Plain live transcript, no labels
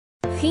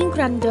chi'n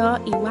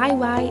gwrando I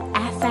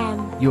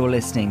YYFM. You're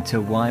listening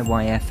to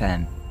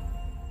YYFM.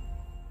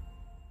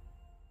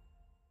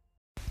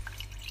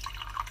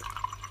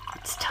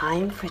 It's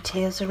time for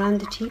Tales Around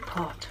the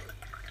Teapot.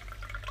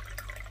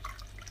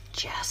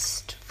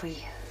 Just for you.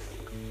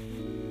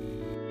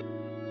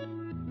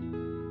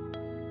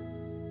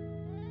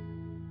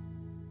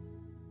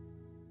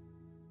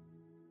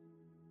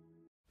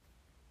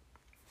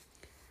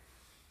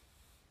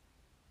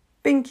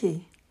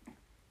 Binky,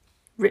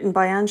 written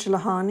by Angela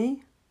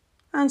Harney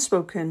and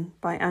spoken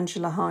by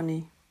Angela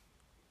Harney.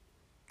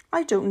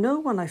 I don't know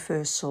when I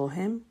first saw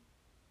him.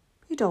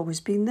 He'd always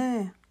been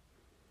there.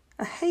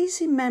 A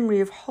hazy memory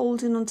of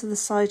holding onto the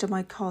side of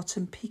my cot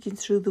and peeking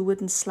through the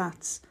wooden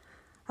slats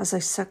as I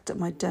sucked at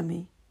my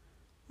dummy.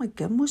 My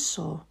gum was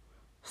sore,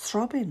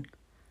 throbbing,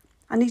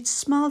 and he'd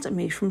smiled at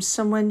me from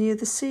somewhere near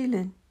the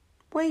ceiling,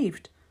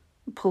 waved,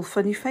 and pulled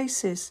funny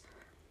faces,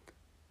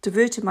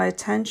 diverted my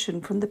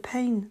attention from the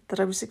pain that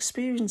I was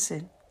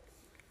experiencing.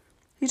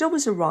 He'd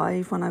always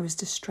arrive when I was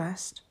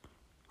distressed.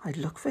 I'd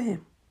look for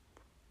him.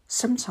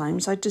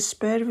 Sometimes I'd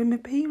despair of him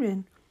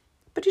appearing,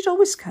 but he'd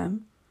always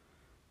come.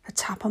 A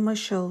tap on my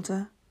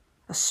shoulder,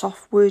 a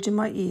soft word in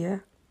my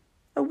ear,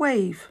 a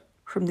wave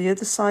from the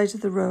other side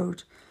of the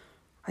road.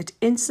 I'd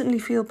instantly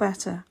feel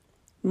better,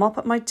 mop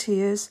up my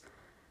tears,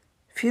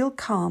 feel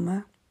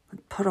calmer,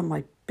 and put on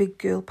my big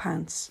girl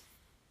pants.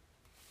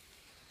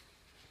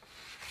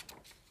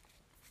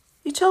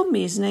 He told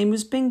me his name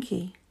was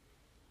Binky.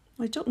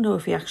 I don't know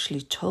if he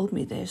actually told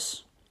me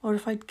this or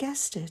if I'd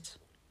guessed it,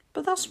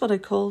 but that's what I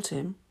called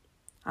him,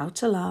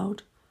 out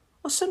aloud,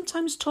 or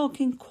sometimes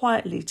talking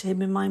quietly to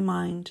him in my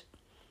mind.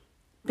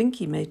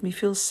 Binky made me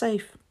feel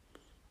safe,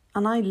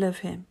 and I love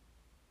him.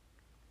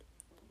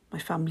 My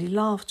family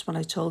laughed when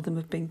I told them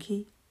of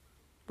Binky,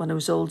 when I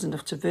was old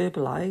enough to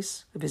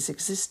verbalise of his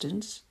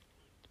existence.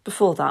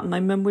 Before that, my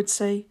mum would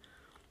say,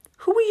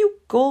 "Who are you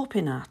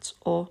gawping at?"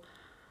 or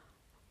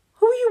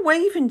 "Who are you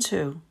waving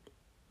to?"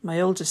 My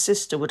older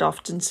sister would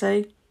often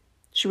say,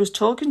 "She was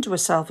talking to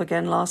herself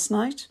again last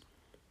night.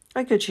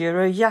 I could hear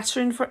her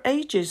yattering for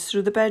ages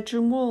through the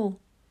bedroom wall."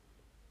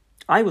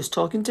 I was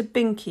talking to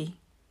Binky.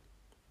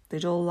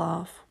 They'd all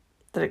laugh.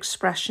 Their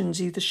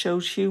expressions either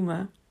showed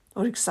humour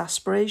or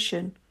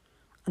exasperation,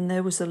 and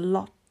there was a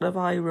lot of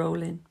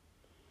eye-rolling.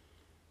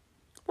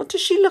 "What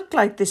does she look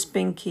like, this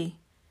Binky?"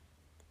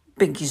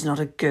 "Binky's not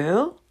a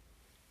girl.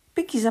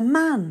 Binky's a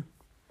man."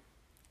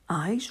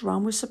 Eyes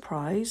round with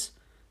surprise.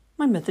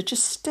 My mother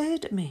just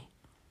stared at me.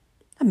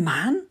 "A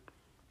man?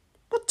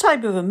 What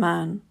type of a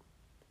man?"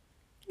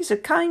 "He's a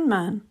kind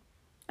man,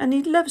 and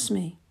he loves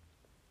me."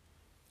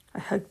 I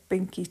hugged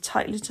Binky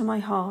tightly to my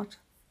heart,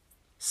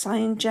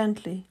 sighing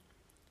gently,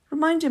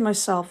 reminding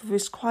myself of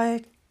his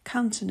quiet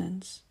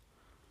countenance,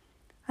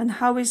 and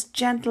how his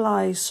gentle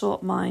eyes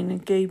sought mine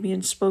and gave me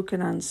unspoken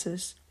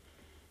answers.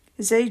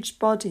 His aged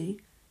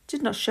body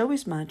did not show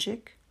his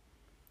magic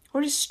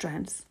or his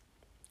strength,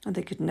 and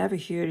they could never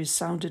hear his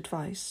sound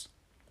advice.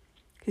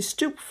 His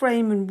stooped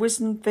frame and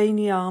wizened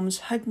veiny arms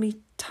hugged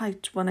me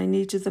tight when I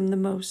needed them the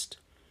most,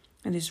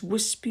 and his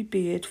wispy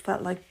beard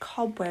felt like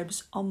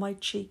cobwebs on my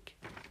cheek.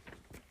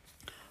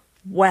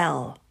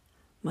 "Well,"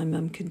 my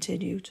mum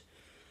continued,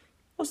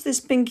 "what's this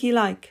Binky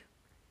like?"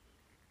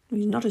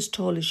 "He's not as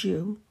tall as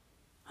you,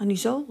 and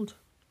he's old.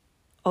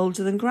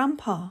 Older than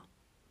Grandpa.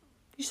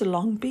 He's a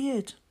long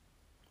beard,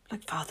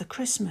 like Father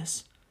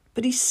Christmas,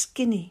 but he's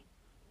skinny,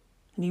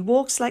 and he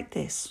walks like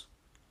this."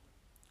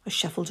 I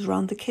shuffled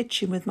around the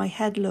kitchen with my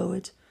head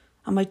lowered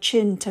and my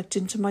chin tucked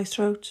into my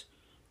throat.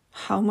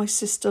 How my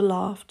sister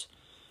laughed.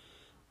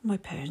 My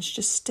parents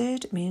just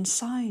stared at me and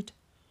sighed.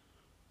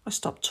 I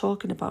stopped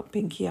talking about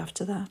Binky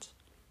after that.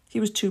 He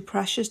was too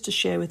precious to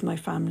share with my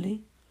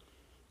family.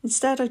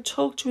 Instead, I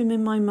talked to him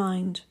in my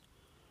mind.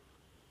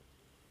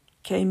 He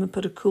came and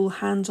put a cool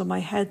hand on my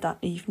head that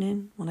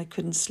evening when I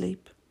couldn't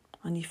sleep,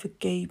 and he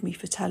forgave me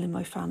for telling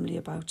my family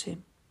about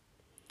him.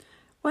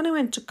 When I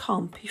went to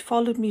comp, he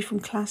followed me from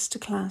class to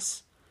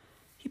class.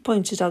 He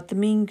pointed out the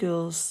mean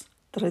girls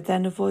that I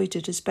then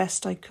avoided as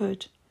best I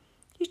could.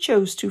 He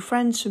chose 2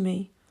 friends for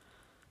me,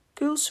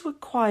 girls who were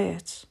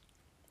quiet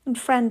and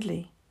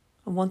friendly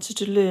and wanted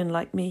to learn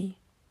like me.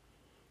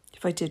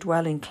 If I did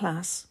well in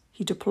class,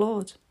 he'd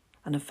applaud,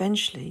 and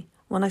eventually,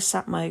 when I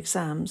sat my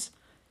exams,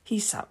 he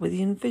sat with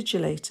the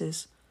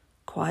invigilators,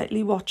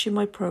 quietly watching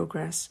my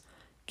progress,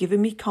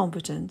 giving me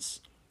confidence,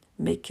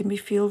 making me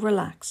feel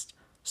relaxed,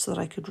 so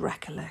that I could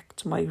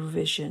recollect my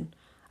revision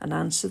and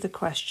answer the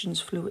questions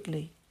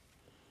fluently.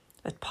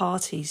 At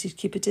parties, he'd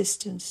keep a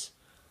distance,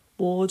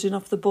 warding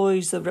off the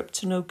boys that were up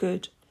to no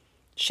good,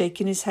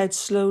 shaking his head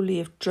slowly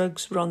if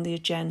drugs were on the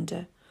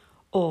agenda,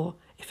 or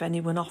if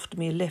anyone offered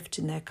me a lift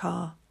in their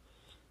car.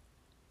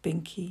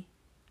 Binky,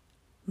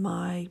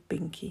 my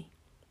Binky.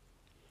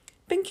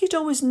 Binky'd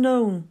always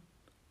known,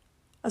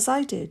 as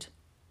I did,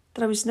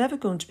 that I was never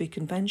going to be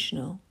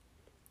conventional.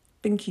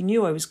 Binky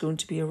knew I was going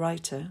to be a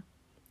writer,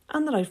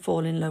 and that I'd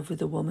fall in love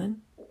with a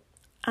woman,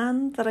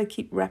 and that I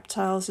keep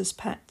reptiles as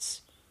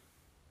pets,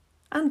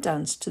 and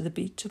dance to the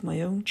beat of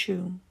my own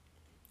tune.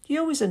 He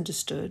always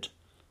understood,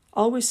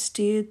 always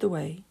steered the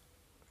way.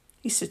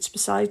 He sits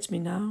beside me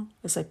now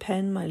as I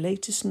pen my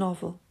latest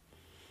novel.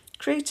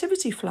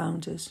 Creativity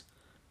flounders,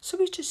 so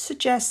he just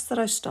suggests that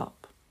I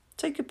stop,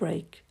 take a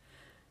break,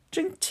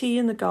 drink tea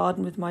in the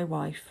garden with my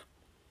wife,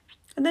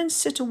 and then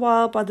sit a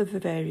while by the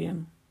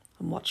vivarium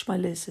and watch my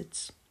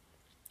lizards.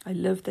 I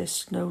love their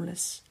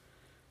slowness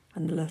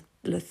and the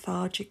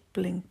lethargic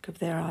blink of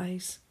their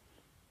eyes.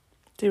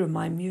 They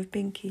remind me of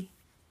Binky.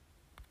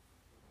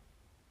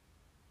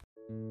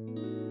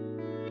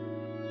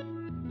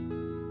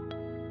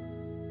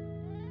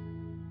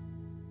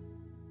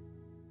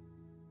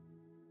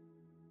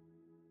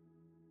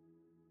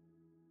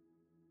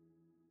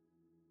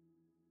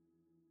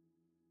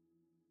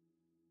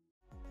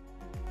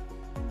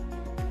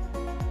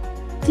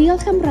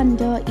 Diolch am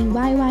wrando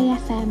I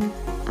YYFM.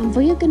 Am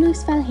fwy o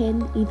gynnwys fel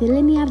hyn I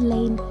ddilyn ni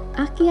ar-lein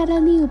ac I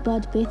adael ni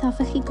wybod beth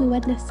hoffech chi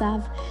glywed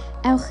nesaf,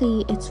 ewch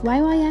I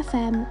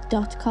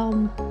itsyfm.com.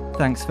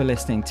 Thanks for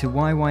listening to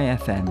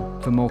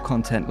YYFM. For more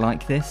content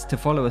like this, to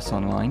follow us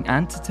online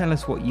and to tell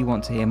us what you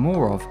want to hear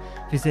more of,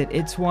 visit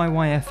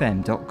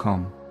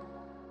itsyfm.com.